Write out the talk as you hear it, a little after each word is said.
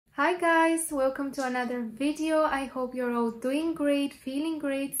Hi guys, welcome to another video. I hope you're all doing great, feeling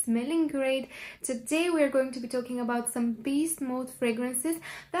great, smelling great. Today we're going to be talking about some beast mode fragrances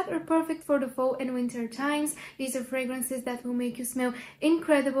that are perfect for the fall and winter times. These are fragrances that will make you smell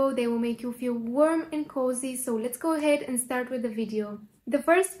incredible. They will make you feel warm and cozy. So let's go ahead and start with the video. The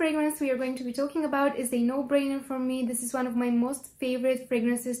first fragrance we are going to be talking about is a no-brainer for me. This is one of my most favorite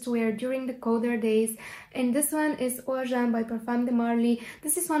fragrances to wear during the colder days, and this one is Oajan by Parfums de Marly.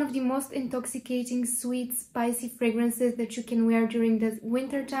 This is one of the most intoxicating, sweet, spicy fragrances that you can wear during the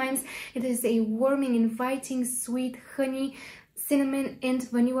winter times. It is a warming, inviting, sweet honey, cinnamon and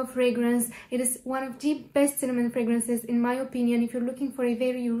vanilla fragrance. It is one of the best cinnamon fragrances in my opinion. If you're looking for a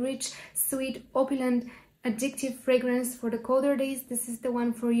very rich, sweet, opulent, addictive fragrance for the colder days, this is the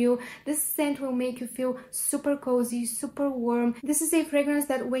one for you. This scent will make you feel super cozy, super warm. This is a fragrance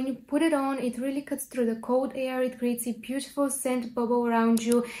that when you put it on, it really cuts through the cold air. It creates a beautiful scent bubble around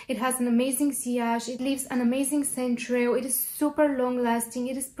you. It has an amazing sillage. It leaves an amazing scent trail. It is super long lasting.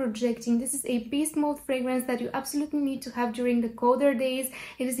 It is projecting. This is a beast mode fragrance that you absolutely need to have during the colder days.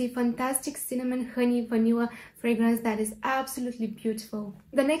 It is a fantastic cinnamon, honey, vanilla fragrance that is absolutely beautiful.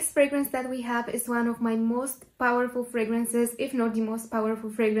 The next fragrance that we have is one of my most powerful fragrances, if not the most powerful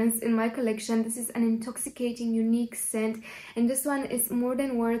fragrance in my collection. This is an intoxicating, unique scent, and this one is More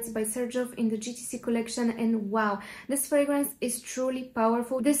Than Words by Xerjoff in the GTC collection. And wow, this fragrance is truly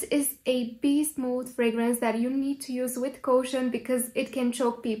powerful. This is a beast mode fragrance that you need to use with caution because it can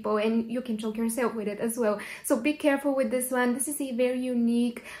choke people and you can choke yourself with it as well. So be careful with this one. This is a very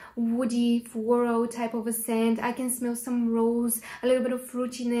unique, woody, floral type of a scent. I can smell some rose, a little bit of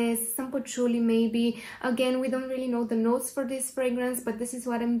fruitiness, some patchouli maybe. Again, we don't really know the notes for this fragrance, but this is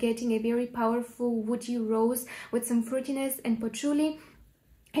what I'm getting, a very powerful woody rose with some fruitiness and patchouli.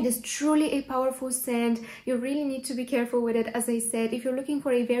 It is truly a powerful scent. You really need to be careful with it. As I said, if you're looking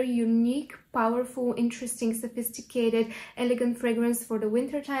for a very unique, powerful, interesting, sophisticated, elegant fragrance for the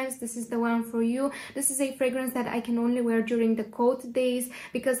winter times, this is the one for you. This is a fragrance that I can only wear during the cold days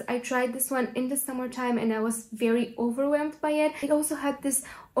because I tried this one in the summertime and I was very overwhelmed by it. It also had this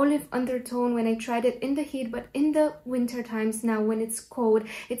olive undertone when I tried it in the heat, but in the winter times now when it's cold,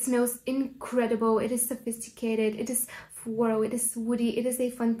 it smells incredible. It is sophisticated, it is floral, it is woody, it is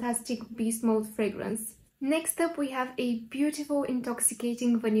a fantastic beast mode fragrance. Next up we have a beautiful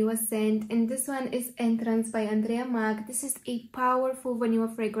intoxicating vanilla scent, and this one is Entrance by Andrea Maack. This is a powerful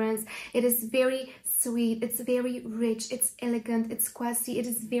vanilla fragrance. It is very sweet, it's very rich, it's elegant, it's classy, it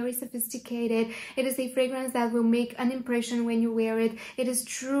is very sophisticated. It is a fragrance that will make an impression when you wear it. It is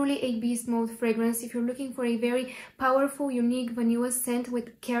truly a beast mode fragrance. If you're looking for a very powerful, unique vanilla scent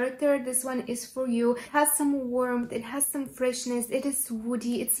with character, this one is for you. It has some warmth, it has some freshness, it is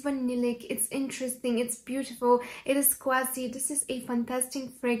woody, it's vanillic, it's interesting, it's beautiful, it is classy. This is a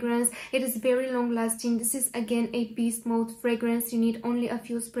fantastic fragrance. It is very long lasting. This is again a beast mode fragrance. You need only a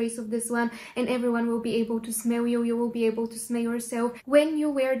few sprays of this one and everyone will be able to smell you. You will be able to smell yourself. When you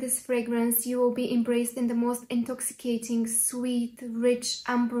wear this fragrance, you will be embraced in the most intoxicating, sweet, rich,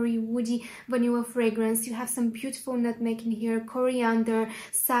 ambery, woody vanilla fragrance. You have some beautiful nutmeg in here, coriander,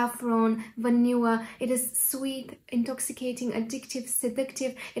 saffron, vanilla. It is sweet, intoxicating, addictive,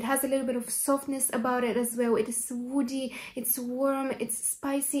 seductive. It has a little bit of softness about it as well. It is woody, it's warm, it's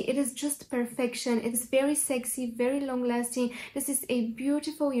spicy. It is just perfection. It is very sexy, very long lasting. This is a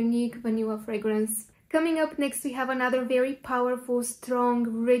beautiful, unique vanilla fragrance. Coming up next, we have another very powerful, strong,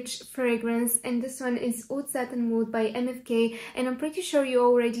 rich fragrance, and this one is Oud Satin Mood by MFK, and I'm pretty sure you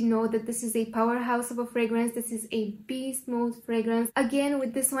already know that this is a powerhouse of a fragrance. This is a beast mode fragrance. Again,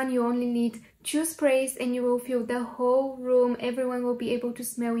 with this one, you only need 2 sprays and you will fill the whole room. Everyone will be able to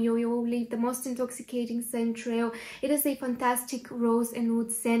smell you. You will leave the most intoxicating scent trail. It is a fantastic rose and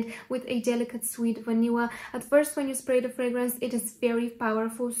wood scent with a delicate sweet vanilla. At first, when you spray the fragrance, it is very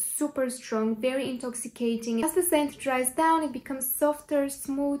powerful, super strong, very intoxicating. As the scent dries down, it becomes softer,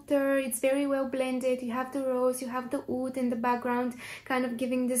 smoother. It's very well blended. You have the rose, you have the oud in the background, kind of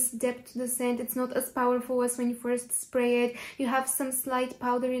giving this depth to the scent. It's not as powerful as when you first spray it. You have some slight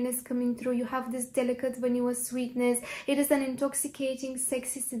powderiness coming through. You have this delicate vanilla sweetness. It is an intoxicating,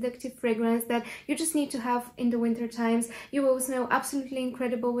 sexy, seductive fragrance that you just need to have in the winter times. You will smell absolutely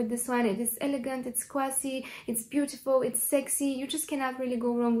incredible with this one. It is elegant, it's classy, it's beautiful, it's sexy. You just cannot really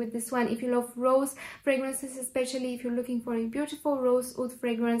go wrong with this one. If you love rose fragrances, especially if you're looking for a beautiful rose oud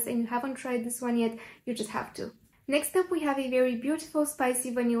fragrance and you haven't tried this one yet, you just have to. Next up, we have a very beautiful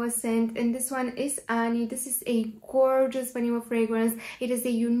spicy vanilla scent, and this one is Annie. This is a gorgeous vanilla fragrance. It is a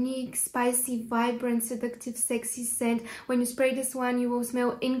unique, spicy, vibrant, seductive, sexy scent. When you spray this one, you will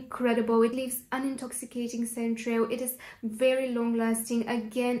smell incredible. It leaves an intoxicating scent trail. It is very long lasting.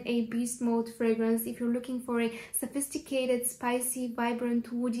 Again, a beast mode fragrance. If you're looking for a sophisticated, spicy,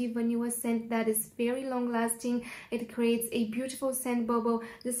 vibrant, woody vanilla scent that is very long lasting, it creates a beautiful scent bubble,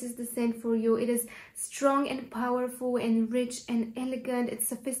 this is the scent for you. It is strong and powerful and rich and elegant. It's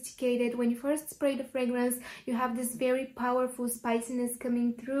sophisticated. When you first spray the fragrance, you have this very powerful spiciness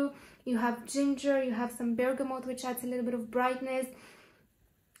coming through. You have ginger, you have some bergamot, which adds a little bit of brightness.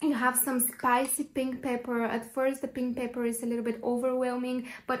 You have some spicy pink pepper. At first, the pink pepper is a little bit overwhelming,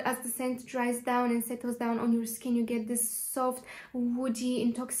 but as the scent dries down and settles down on your skin, you get this soft, woody,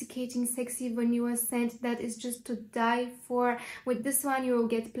 intoxicating, sexy vanilla scent that is just to die for. With this one, you will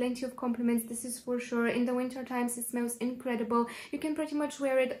get plenty of compliments, this is for sure. In the winter times, it smells incredible. You can pretty much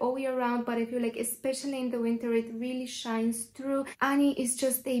wear it all year round, but I feel like especially in the winter, it really shines through. Annie is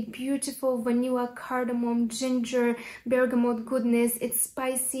just a beautiful vanilla, cardamom, ginger, bergamot goodness. It's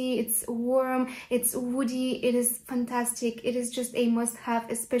spicy, it's warm, it's woody, it is fantastic. It is just a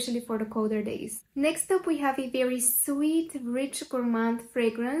must-have, especially for the colder days. Next up, we have a very sweet, rich, gourmand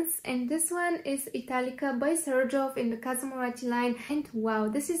fragrance, and this one is Italica by Xerjoff in the Casamorati line. And wow,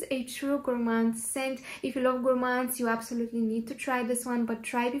 this is a true gourmand scent. If you love gourmands, you absolutely need to try this one, but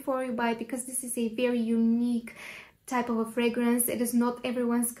try before you buy, because this is a very unique type of a fragrance. It is not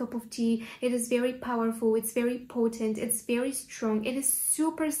everyone's cup of tea. It is very powerful, it's very potent, it's very strong, it is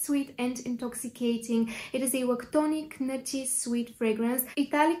super sweet and intoxicating. It is a lactonic, nutty, sweet fragrance.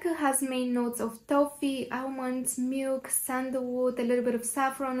 Italica has main notes of toffee, almonds, milk, sandalwood, a little bit of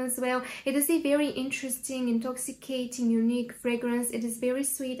saffron as well. It is a very interesting, intoxicating, unique fragrance. It is very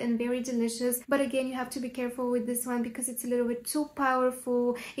sweet and very delicious, but again, you have to be careful with this one because it's a little bit too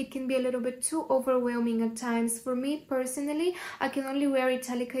powerful. It can be a little bit too overwhelming at times. For me personally, I can only wear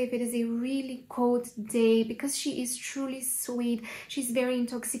Italica if it is a really cold day, because she is truly sweet, she's very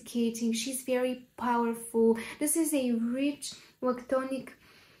intoxicating, she's very powerful. This is a rich, lactonic,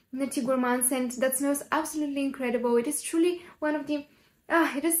 nutty gourmand scent that smells absolutely incredible. It is truly one of the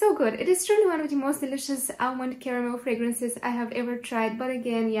it is so good. It is truly one of the most delicious almond caramel fragrances I have ever tried. But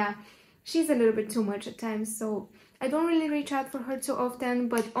again, yeah, she's a little bit too much at times, so I don't really reach out for her too often.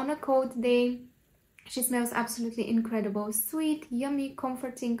 But on a cold day, she smells absolutely incredible. Sweet, yummy,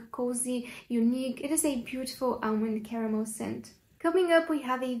 comforting, cozy, unique. It is a beautiful almond caramel scent. Coming up, we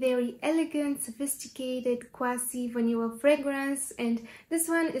have a very elegant, sophisticated, quasi vanilla fragrance, and this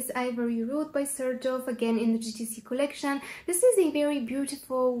one is Ivory Route by Xerjoff, again in the GTC collection. This is a very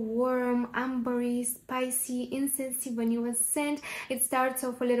beautiful, warm, ambery, spicy, incensey vanilla scent. It starts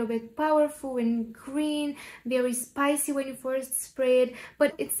off a little bit powerful and green, very spicy when you first spray it,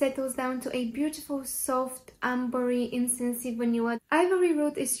 but it settles down to a beautiful, soft, ambery, incensey vanilla. Ivory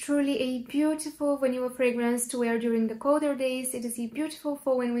Route is truly a beautiful vanilla fragrance to wear during the colder days. It is a beautiful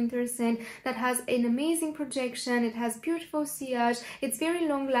fall and winter scent that has an amazing projection. It has beautiful sillage, it's very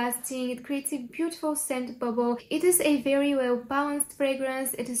long lasting, it creates a beautiful scent bubble. It is a very well balanced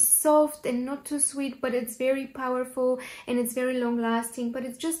fragrance. It is soft and not too sweet, but it's very powerful, and it's very long lasting, but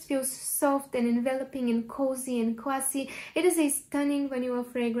it just feels soft and enveloping and cozy and classy. It is a stunning vanilla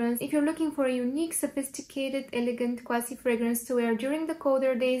fragrance. If you're looking for a unique, sophisticated, elegant, classy fragrance to wear during the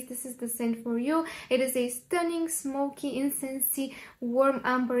colder days, this is the scent for you. It is a stunning, smoky, incensey, warm,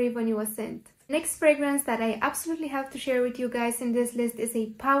 ambery vanilla scent. Next fragrance that I absolutely have to share with you guys in this list is a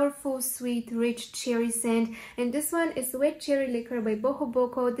powerful, sweet, rich cherry scent, and this one is Wet Cherry Liquor by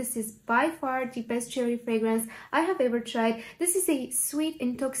Bohoboco. This is by far the best cherry fragrance I have ever tried. This is a sweet,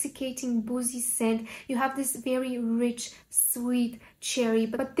 intoxicating, boozy scent. You have this very rich, sweet cherry,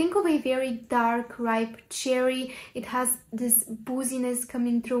 but think of a very dark, ripe cherry. It has this booziness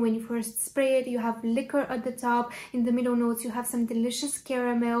coming through when you first spray it. You have liquor at the top. In the middle notes, you have some delicious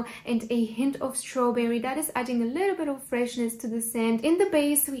caramel and a hint of strawberry that is adding a little bit of freshness to the scent. In the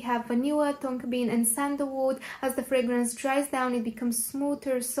base, we have vanilla, tonka bean, and sandalwood. As the fragrance dries down, it becomes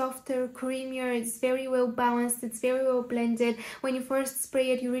smoother, softer, creamier. It's very well balanced, it's very well blended. When you first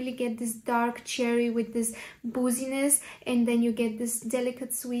spray it, you really get this dark cherry with this booziness, and then you get this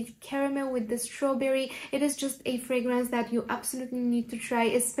delicate sweet caramel with the strawberry. It is just a fragrance that you absolutely need to try,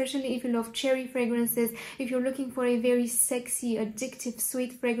 especially if you love cherry fragrances. If you're looking for a very sexy, addictive,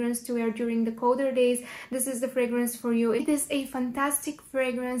 sweet fragrance to wear during the colder days, this is the fragrance for you. It is a fantastic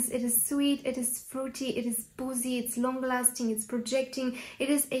fragrance. It is sweet, it is fruity, it is boozy, it's long lasting, it's projecting. It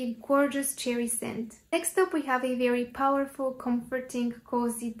is a gorgeous cherry scent. Next up, we have a very powerful, comforting,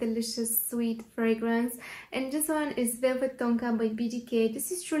 cozy, delicious, sweet fragrance. And this one is Velvet Tonka by BDK.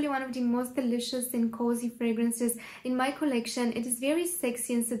 This is truly one of the most delicious and cozy fragrances in my collection. It is very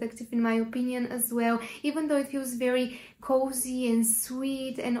sexy and seductive in my opinion as well. Even though it feels very cozy and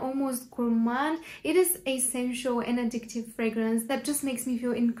sweet and almost gourmand, it is a sensual and addictive fragrance that just makes me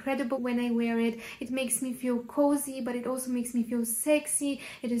feel incredible when I wear it. It makes me feel cozy, but it also makes me feel sexy.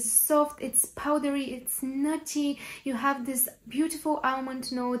 It is soft, it's powdery, it's nutty. You have this beautiful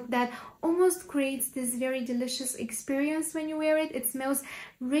almond note that almost creates this very delicious experience when you wear it. It smells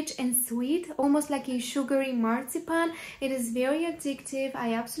rich and sweet, almost like a sugary marzipan. It is very addictive.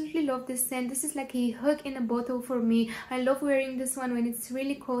 I absolutely love this scent. This is like a hug in a bottle for me. I love wearing this one when it's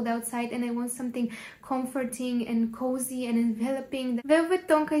really cold outside and I want something comforting and cozy and enveloping. The Velvet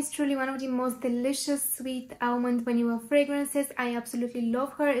Tonka is truly one of the most delicious sweet almond vanilla fragrances. I absolutely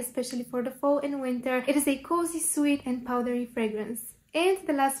love her, especially for the fall and winter. It is a cozy, sweet and powdery fragrance. And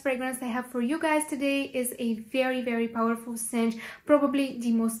the last fragrance I have for you guys today is a very powerful scent, probably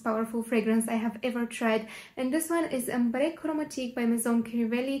the most powerful fragrance I have ever tried. And this one is Ambre Chromatique by Maison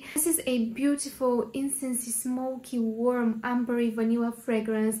Crivelli. This is a beautiful, incensey, smoky, warm, ambery vanilla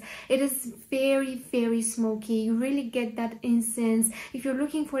fragrance. It is very smoky. You really get that incense. If you're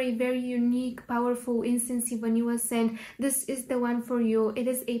looking for a very unique, powerful, incensey vanilla scent, this is the one for you. It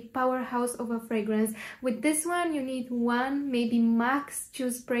is a powerhouse of a fragrance. With this one, you need one, maybe max 2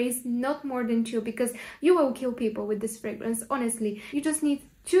 sprays, not more than 2, because you will kill people with this fragrance. Honestly, you just need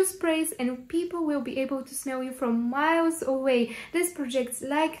 2 sprays and people will be able to smell you from miles away. This projects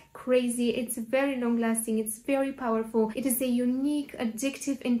like crazy. It's very long lasting, it's very powerful. It is a unique,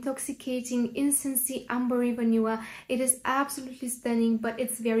 addictive, intoxicating, incensey, ambery vanilla. It is absolutely stunning, but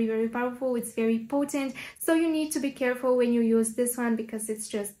it's very powerful. It's very potent, so you need to be careful when you use this one because it's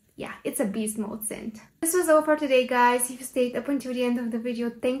just, yeah, it's a beast mode scent. This was all for today, guys. If you stayed up until the end of the video,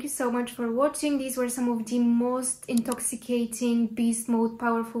 thank you so much for watching. These were some of the most intoxicating, beast mode,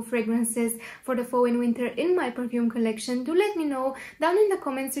 powerful fragrances for the fall and winter in my perfume collection. Do let me know down in the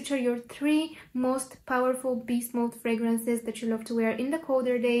comments which are your 3 most powerful beast mode fragrances that you love to wear in the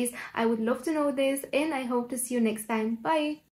colder days. I would love to know this, and I hope to see you next time. Bye!